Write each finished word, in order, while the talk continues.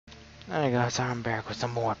Alright guys, I'm back with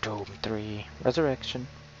some more Doom 3 Resurrection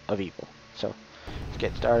of Evil. So, let's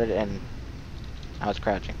get started, and I was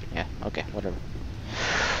crouching. Yeah, okay, whatever.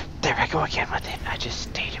 There I go again with it. I just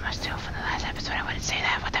stated myself in the last episode I wouldn't say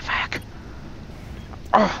that. What the fuck?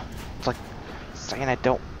 Oh, it's like saying I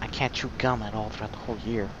can't chew gum at all throughout the whole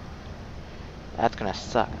year. That's gonna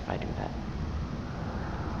suck if I do that.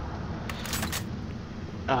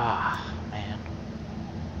 Ah, man.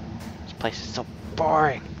 This place is so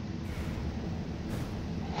boring.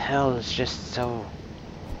 Hell is just so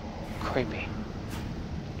creepy.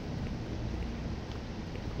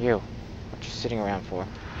 You, what you sitting around for?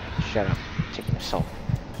 Shut up, I'm taking your soul.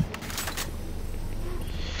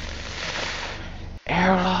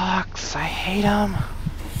 Airlocks, I hate them.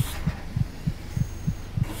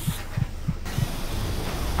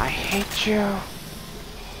 I hate you.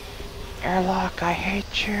 Airlock, I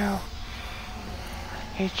hate you. I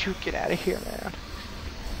hate you, get out of here, man.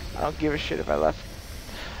 I don't give a shit if I left.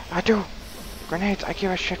 I do. Grenades, I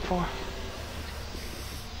give a shit for.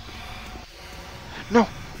 No,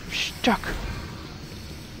 I'm stuck.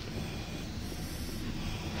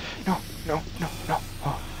 No, no, no, no.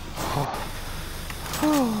 Oh, oh.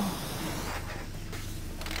 Oh.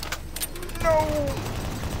 No.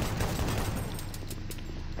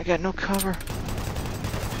 I got no cover.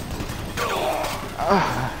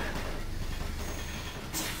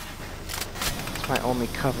 It's my only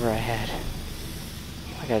cover I had.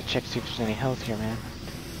 I gotta check to see if there's any health here, man.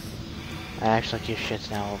 I actually give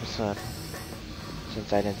shits now all of a sudden.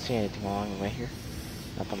 Since I didn't see anything along the way here.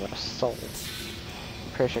 Nothing but a soul.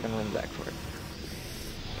 Pretty sure I can run back for it.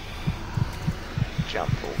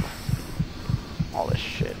 Jump over. All this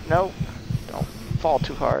shit. Nope. Don't fall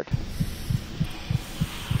too hard.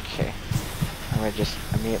 Okay. I'm gonna just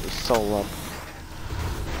immediately soul up.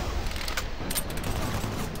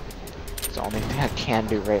 It's the only thing I can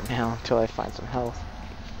do right now until I find some health.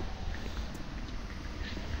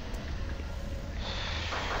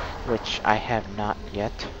 Which I have not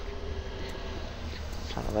yet.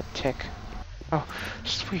 Son of a tick. Oh,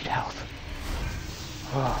 sweet health.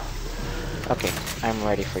 Oh. Okay, I'm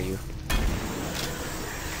ready for you. I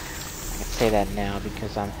can say that now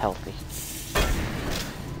because I'm healthy.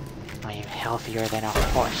 I am healthier than a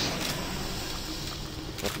horse.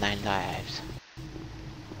 With 9 lives.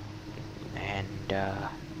 And,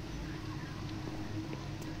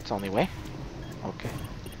 it's the only way? Okay.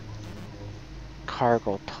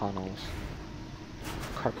 Cargo tunnels.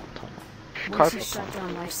 Cargo tunnel. Once you shut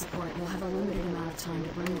down life support, you'll have a limited amount of time to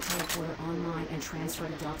bring the teleporter online and transfer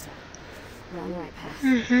to Delta. We're on the right path.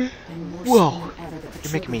 And more so than ever that the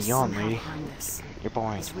You're making me yawn, lady. You're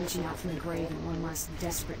boring. It's reaching out from the grave in one last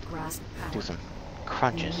desperate grasp of power. Do some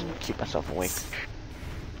crunches to keep myself awake.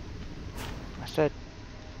 I said,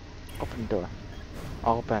 open the door.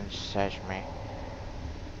 Open sesame.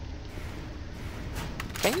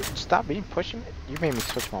 Can you stop being pushing me? You made me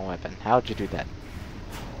switch my weapon. How'd you do that?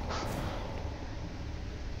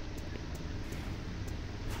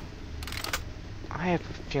 I have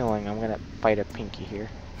a feeling I'm gonna fight a pinky here.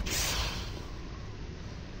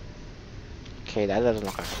 Okay, that doesn't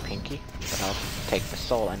look like a pinky, but I'll take the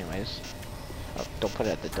soul anyways. Oh, don't put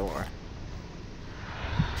it at the door.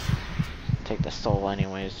 Take the soul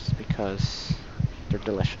anyways because they're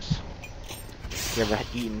delicious. You ever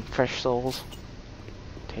eaten fresh souls?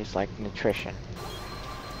 Tastes like nutrition.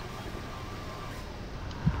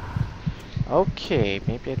 Okay,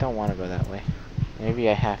 maybe I don't want to go that way. Maybe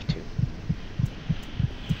I have to.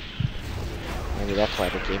 Maybe that's why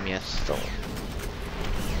they gave me a soul.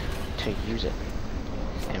 To use it.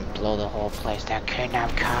 And blow the whole place to kingdom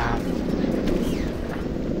come.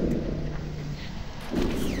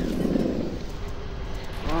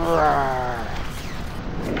 Roar.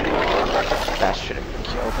 That should have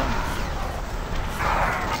killed him.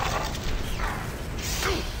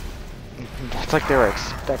 It's like they were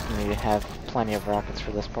expecting me to have plenty of rockets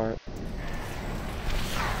for this part.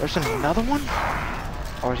 There's another one?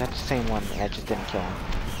 Or is that the same one and I just didn't kill him?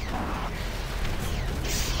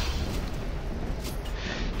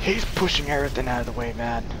 He's pushing everything out of the way,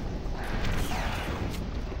 man.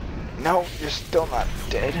 No, you're still not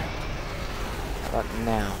dead. How about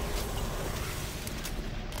now?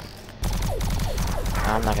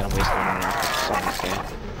 I'm not gonna waste my money on someone's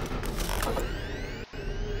guy.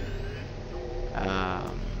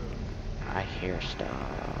 I hear stuff.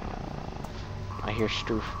 I hear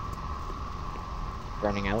Stoof.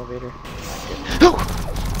 Burning elevator. No!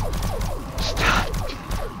 Stop!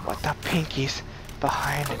 What the pinkies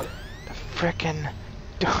behind the frickin'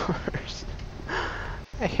 doors?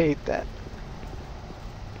 I hate that.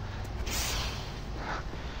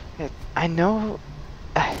 I know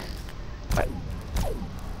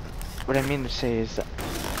what I mean to say is that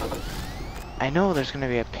I know there's gonna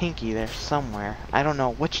be a pinky there somewhere. I don't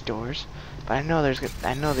know which doors, but I know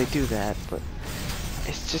I know they do that, but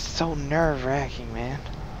it's just so nerve-wracking, man.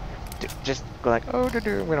 Just go like, oh, I'm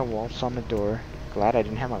gonna waltz on the door. Glad I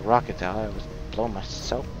didn't have my rockets out. I was blowing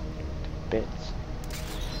myself to bits.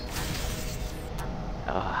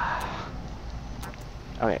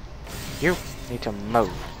 Okay, you need to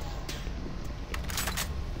move.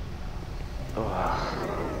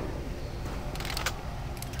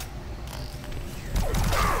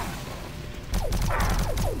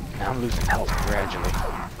 Now I'm losing health gradually.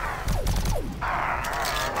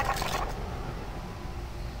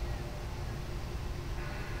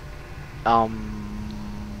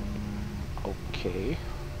 Okay.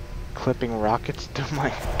 Clipping rockets to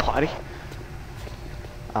my body?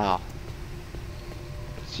 Oh.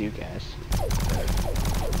 It's you guys.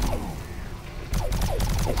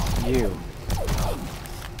 It's you.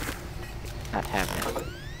 Not having it.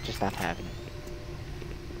 Just not having it.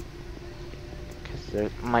 Because there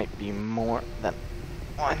might be more than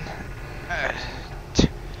one.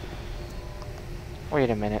 Wait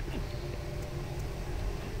a minute.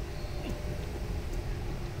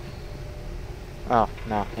 Oh,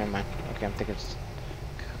 no, never mind. Okay, I'm thinking it's...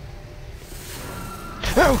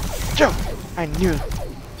 Oh! Joe! I knew!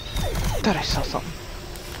 Thought I saw something.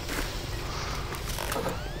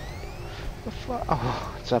 The fuck?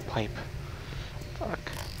 Oh, it's a pipe.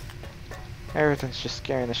 Fuck. Everything's just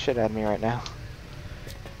scaring the shit out of me right now.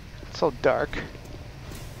 It's so dark.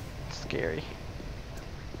 It's scary.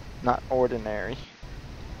 Not ordinary.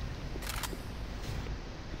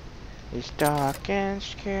 It's dark and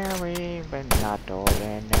scary, but not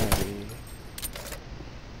ordinary.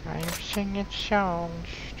 I'm singing songs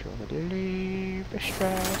to relieve the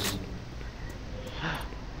stress.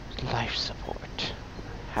 Life support.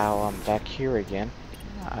 How I'm back here again,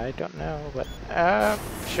 I don't know, but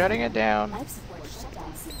shutting it down.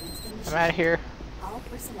 I'm out of here.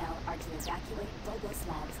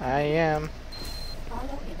 I am.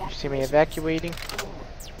 You see me evacuating?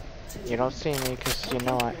 You don't see me because you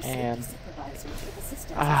know I am.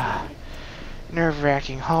 Ah,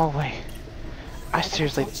 nerve-wracking hallway. I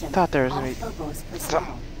seriously thought there was gonna be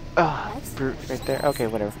some brute right there. Okay,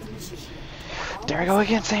 whatever. There I go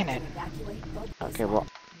again saying it. Okay, well,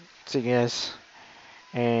 see you guys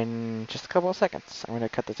in just a couple of seconds. I'm gonna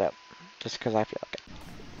cut this out just because I feel like it.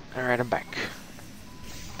 Alright, I'm back.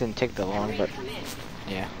 Didn't take that long, but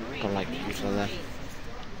yeah, don't like usually that.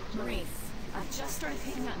 I've just started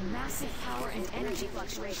picking up massive power and energy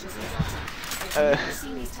fluctuations in Delta. I've never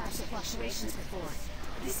seen these types of fluctuations before.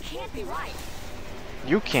 This can't be right.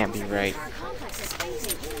 You can't be right.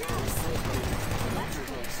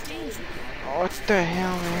 Oh, what the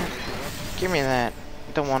hell, man? Give me that.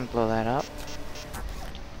 Don't want to blow that up.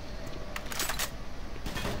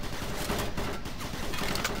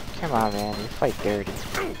 Come on, man. You fight dirty.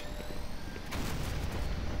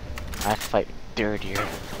 I fight dirtier.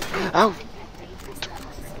 Oh!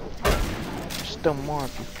 Still more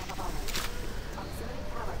of you.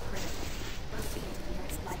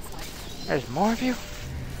 There's more of you?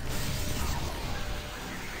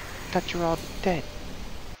 Thought you were all dead.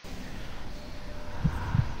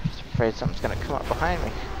 Just afraid something's gonna come up behind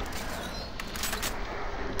me.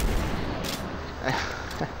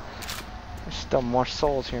 There's still more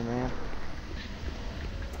souls here, man.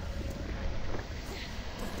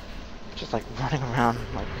 Just like running around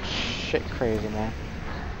like shit crazy, man.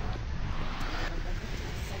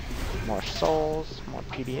 More souls, more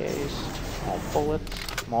PDAs, more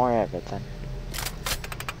bullets, more everything.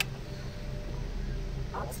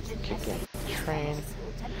 Kicking train.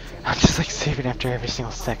 I'm just like saving after every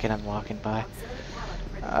single second I'm walking by.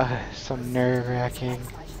 So nerve-wracking.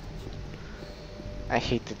 I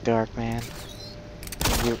hate the dark, man.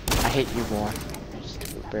 I hate you more.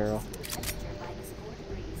 Stupid barrel.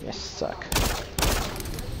 You suck.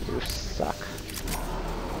 You suck.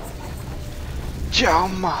 Joe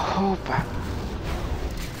Mahopa!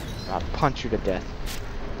 I'll punch you to death.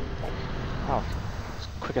 Oh, it's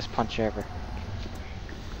the quickest punch ever.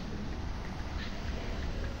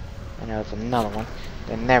 I know it's another one.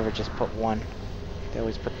 They never just put one. They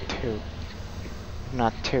always put two.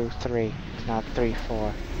 Not 2, 3. Not 3,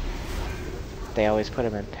 4. They always put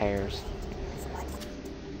them in pairs.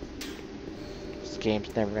 This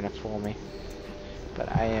game's never gonna fool me.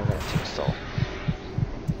 But I am gonna take soul.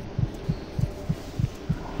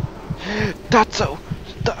 Thought so!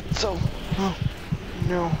 Thought so! Oh,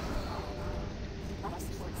 no.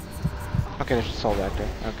 Okay, there's a soul back there.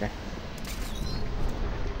 Okay.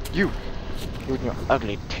 You and your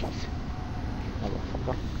ugly teeth.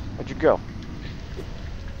 Motherfucker. Where'd you go?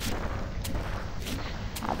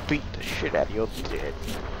 beat the shit out of your dead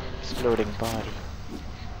exploding body.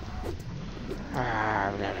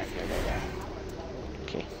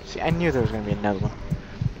 Okay, see, I knew there was gonna be another one.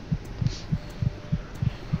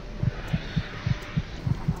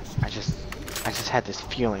 I just had this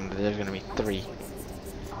feeling that there's gonna be 3.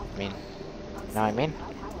 I mean, you know what I mean?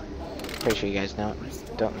 Pretty sure you guys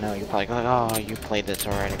don't know. You're probably like, oh, you played this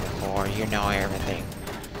already before. You know everything.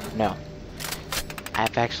 No,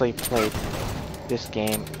 I've actually played this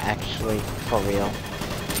game for real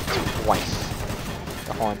twice.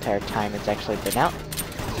 The whole entire time it's actually been out.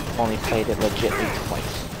 Only played it legitly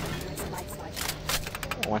twice.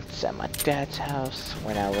 Once at my dad's house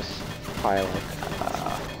when I was probably like,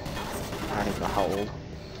 I don't even know how old.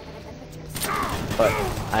 But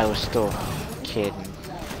I was still a kid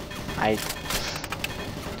and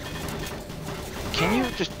Can you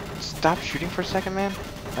just stop shooting for a second, man?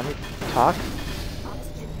 Let me talk.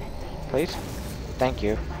 Please? Thank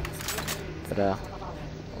you. But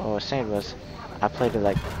what I was saying was I played it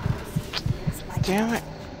like, damn it.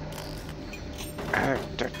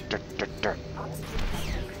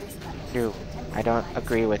 No, I don't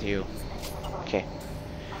agree with you. Okay.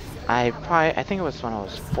 I think it was when I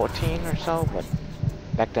was 14 or so, but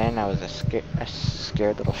back then I was a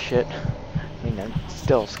scared little shit. I mean, I'm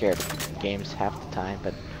still scared of games half the time,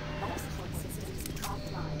 but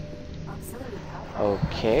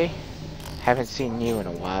okay. Haven't seen you in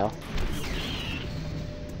a while.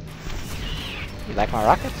 You like my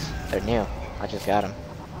rockets? They're new. I just got them.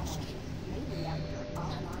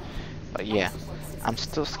 But yeah, I'm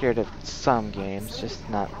still scared of some games, just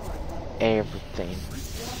not everything.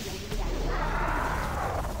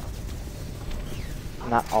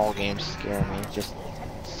 Not all games scare me, just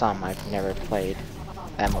some I've never played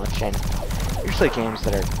that much, and usually games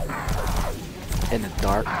that are in the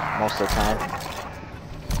dark most of the time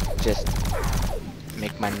just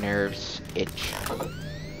make my nerves itch.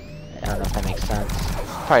 I don't know if that makes sense.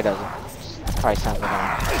 Probably doesn't. Probably sounds like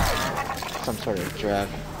I'm on some sort of drug.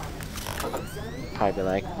 Probably be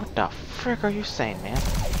like, what the frick are you saying, man?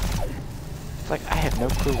 It's like, I have no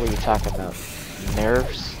clue what you're talking about.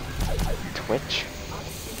 Nerves? Twitch?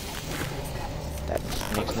 That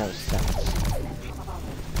just makes no sense.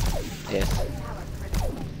 Yes.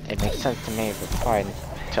 It makes sense to me, but probably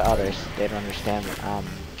to others, they don't understand what I'm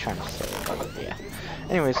trying to say. But yeah.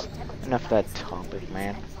 Anyways, enough of that topic,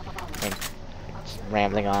 man. I mean, just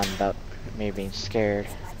rambling on about me being scared.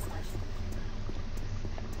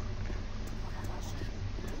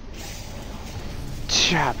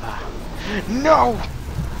 Choppa! No!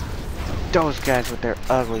 Those guys with their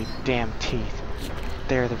ugly damn teeth.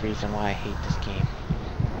 They're the reason why I hate this game.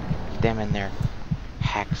 Them and their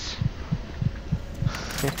hacks.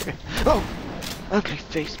 Oh! Ugly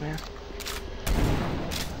face, man.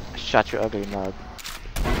 I shot your ugly mug.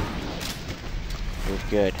 It was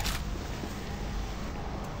good.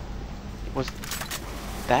 Was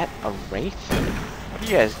that a wraith? What are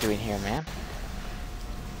you guys doing here, man?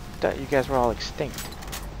 Thought you guys were all extinct.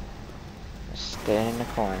 Just stay in the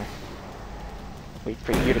corner. Wait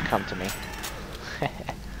for you to come to me.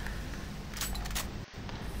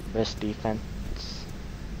 Best defense.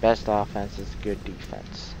 Best offense is good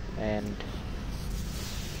defense. And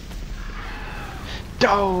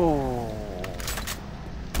don't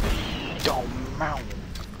mount.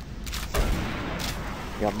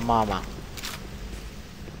 Your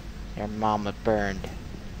mama burned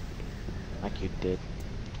like you did.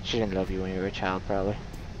 She didn't love you when you were a child, probably.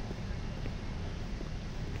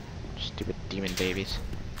 Stupid demon babies.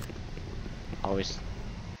 Always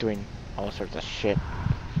doing all sorts of shit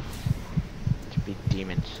to be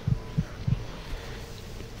demons.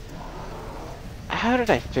 How did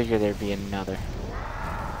I figure there'd be another?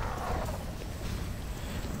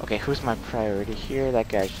 Okay, who's my priority here? That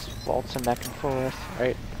guy's just waltzing back and forth,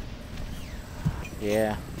 right?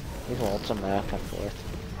 Yeah, he's waltzing back and forth.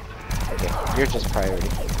 Okay, you're just priority.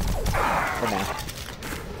 For now.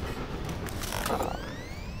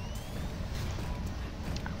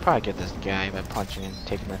 I'll probably get this guy by punching and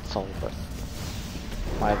taking that soul, but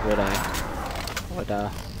why would I?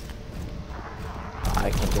 I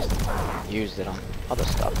can just use it on other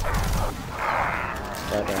stuff.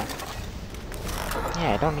 But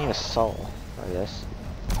yeah, I don't need a soul for this.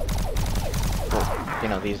 Well, you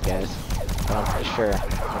know, these guys. But I'm pretty sure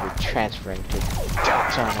I'll be transferring to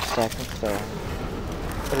Delta in a second, so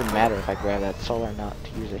it doesn't matter if I grab that soul or not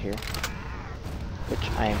to use it here. Which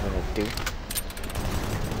I am gonna do.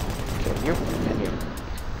 Kill you and you.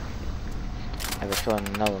 I have a feeling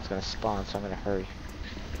another one's gonna spawn, so I'm gonna hurry.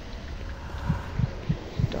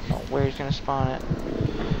 Don't know where he's gonna spawn it.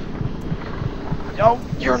 No,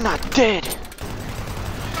 you're not dead!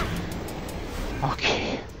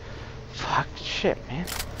 Okay. Fuck, shit, man.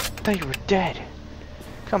 I thought you were dead.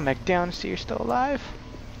 Come back down and see you're still alive.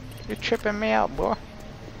 You're tripping me out, boy.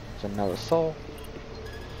 There's another soul.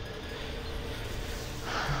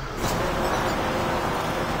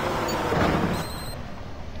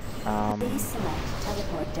 Please select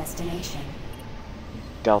teleport destination.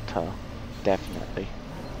 Delta, definitely.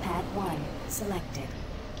 Pad 1 selected.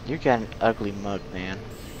 You got an ugly mug, man.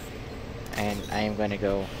 And I am gonna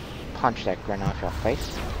go punch that grin off your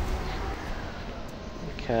face.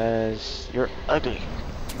 Because you're ugly.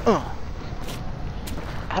 Ugh.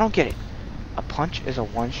 I don't get it. A punch is a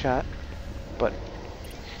one shot, but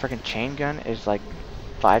freaking chain gun is like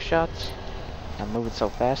 5 shots. I'm moving so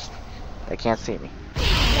fast, they can't see me.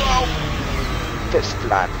 Whoa! Fist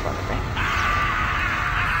fly in front of me.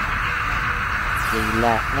 You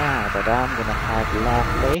laugh now, but I'm gonna have you laugh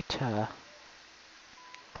later.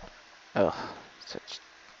 Ugh, such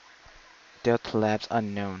Delta Labs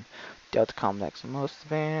unknown. Delta Complex most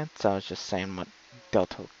advanced. So I was just saying what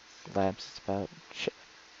Delta Labs is about.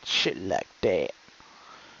 Shit like that.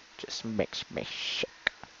 Just makes me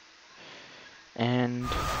shook. And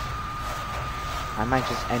I might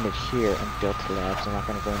just end it here in Delta Labs. I'm not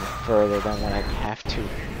gonna go any further than what I have to.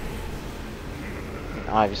 And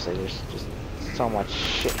obviously, there's just so much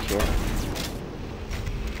shit here.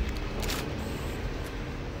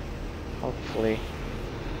 Hopefully,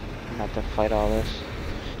 I don't have to fight all this.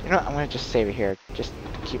 You know what, I'm gonna just save it here, just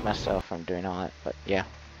to keep myself from doing all that. But yeah,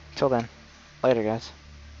 till then, later guys.